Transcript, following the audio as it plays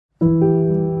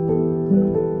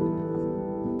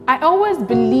always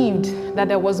believed that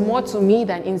there was more to me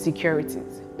than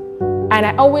insecurities. And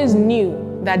I always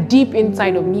knew that deep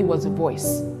inside of me was a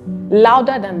voice,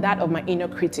 louder than that of my inner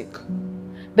critic.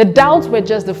 The doubts were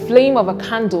just the flame of a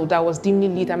candle that was dimly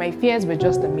lit, and my fears were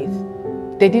just a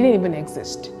myth. They didn't even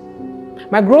exist.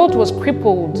 My growth was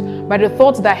crippled by the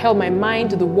thoughts that held my mind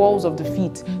to the walls of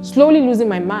defeat, slowly losing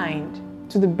my mind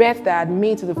to the birth that I had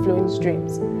made to the flowing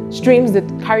streams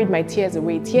that carried my tears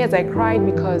away, tears I cried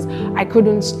because I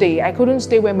couldn't stay. I couldn't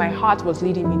stay where my heart was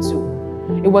leading me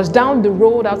to. It was down the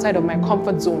road outside of my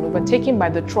comfort zone, overtaken by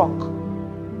the truck,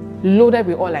 loaded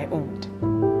with all I owned,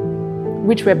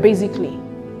 which were basically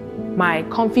my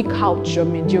comfy couch of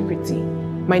mediocrity,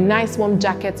 my nice warm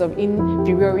jackets of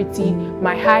inferiority,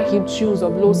 my high-heeled shoes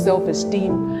of low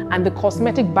self-esteem, and the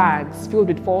cosmetic bags filled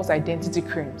with false identity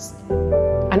creams.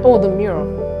 And oh, the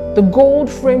mirror, the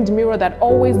gold-framed mirror that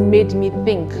always made me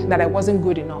think that I wasn't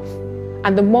good enough,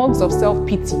 and the mugs of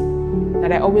self-pity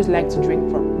that I always liked to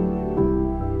drink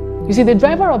from. You see, the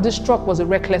driver of this truck was a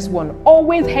reckless one,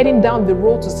 always heading down the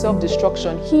road to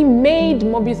self-destruction. He made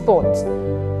Moby Thought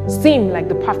seem like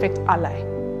the perfect ally.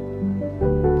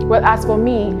 Well, as for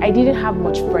me, I didn't have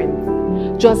much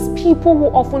friends. Just people who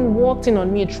often walked in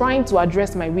on me trying to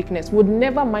address my weakness, would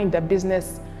never mind their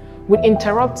business, would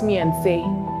interrupt me and say,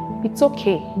 "It's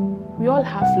okay, we all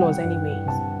have flaws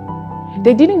anyways."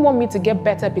 They didn't want me to get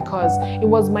better because it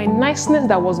was my niceness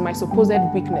that was my supposed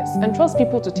weakness, and trust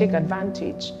people to take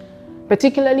advantage,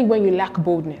 particularly when you lack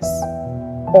boldness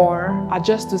or are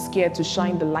just too scared to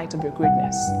shine the light of your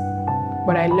greatness.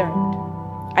 But I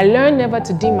learned never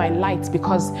to dim my light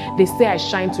because they say I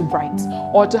shine too bright,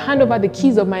 or to hand over the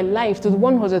keys of my life to the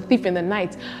one who was a thief in the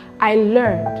night. I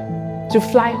learned to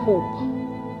fly hope.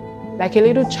 Like a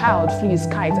little child flees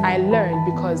kite, I learned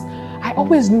because I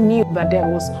always knew that there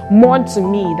was more to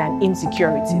me than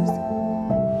insecurities.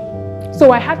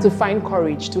 So I had to find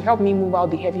courage to help me move out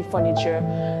the heavy furniture,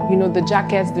 the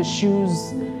jackets, the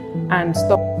shoes, and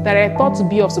stuff that I thought to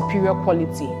be of superior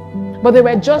quality. But they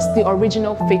were just the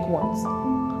original fake ones.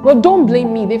 Well, don't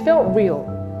blame me, they felt real,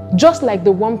 just like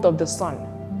the warmth of the sun.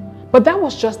 But that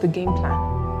was just the game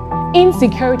plan.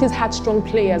 Insecurities had strong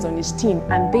players on his team,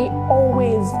 and they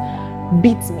always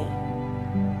beat me.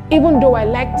 Even though I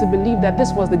liked to believe that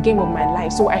this was the game of my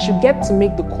life, so I should get to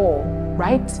make the call,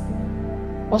 right?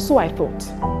 Or so I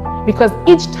thought. Because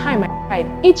each time I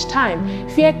tried, each time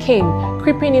fear came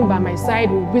creeping in by my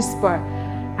side, would whisper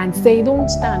and say, "Don't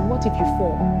stand, what if you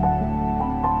fall?"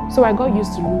 So I got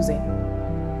used to losing.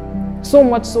 So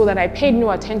much so that I paid no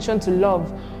attention to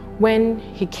love when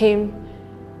he came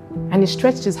and he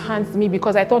stretched his hands to me,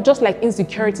 because I thought, just like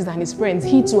insecurities and his friends,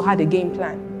 he too had a game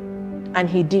plan. And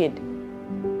he did.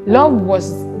 Love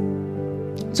was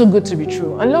too good to be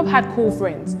true. And love had cool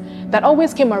friends that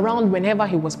always came around whenever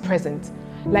he was present,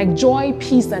 like joy,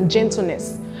 peace, and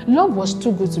gentleness. Love was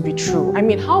too good to be true. I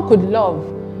mean, how could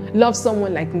love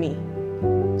someone like me?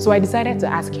 So I decided to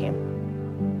ask him,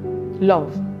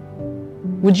 "Love,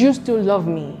 would you still love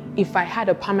me if I had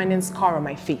a permanent scar on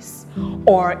my face?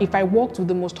 Or if I walked with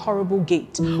the most horrible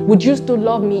gait? Would you still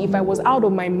love me if I was out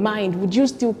of my mind? Would you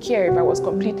still care if I was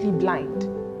completely blind?"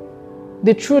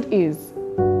 The truth is,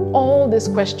 all these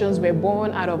questions were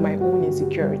born out of my own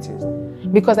insecurities,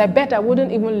 because I bet I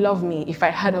wouldn't even love me if I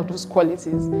had all those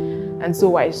qualities. And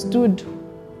so I stood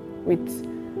with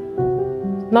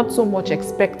not so much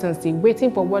expectancy,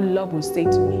 waiting for what love would say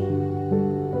to me.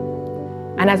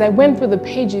 And as I went through the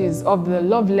pages of the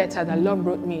love letter that love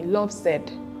wrote me, love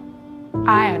said,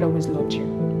 "I had always loved you,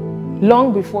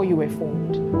 long before you were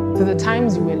formed, to the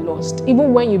times you were lost,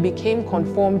 even when you became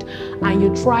conformed and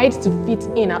you tried to fit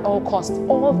in at all costs,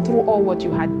 all through all what you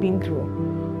had been through.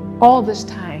 All this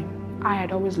time, I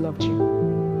had always loved you."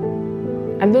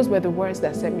 And those were the words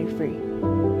that set me free.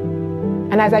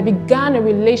 And as I began a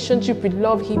relationship with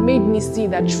love, he made me see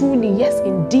that truly, yes,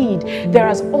 indeed, there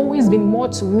has always been more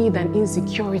to me than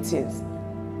insecurities.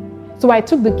 So I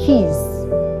took the keys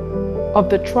of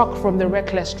the truck from the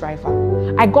reckless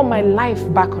driver. I got my life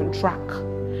back on track.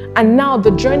 And now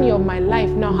the journey of my life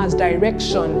now has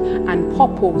direction and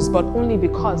purpose, but only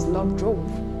because love drove.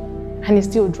 And he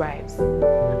still drives.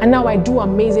 And now I do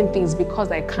amazing things because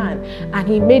I can. And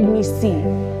he made me see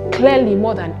clearly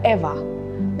more than ever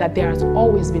that there has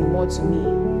always been more to me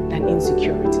than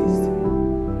insecurities.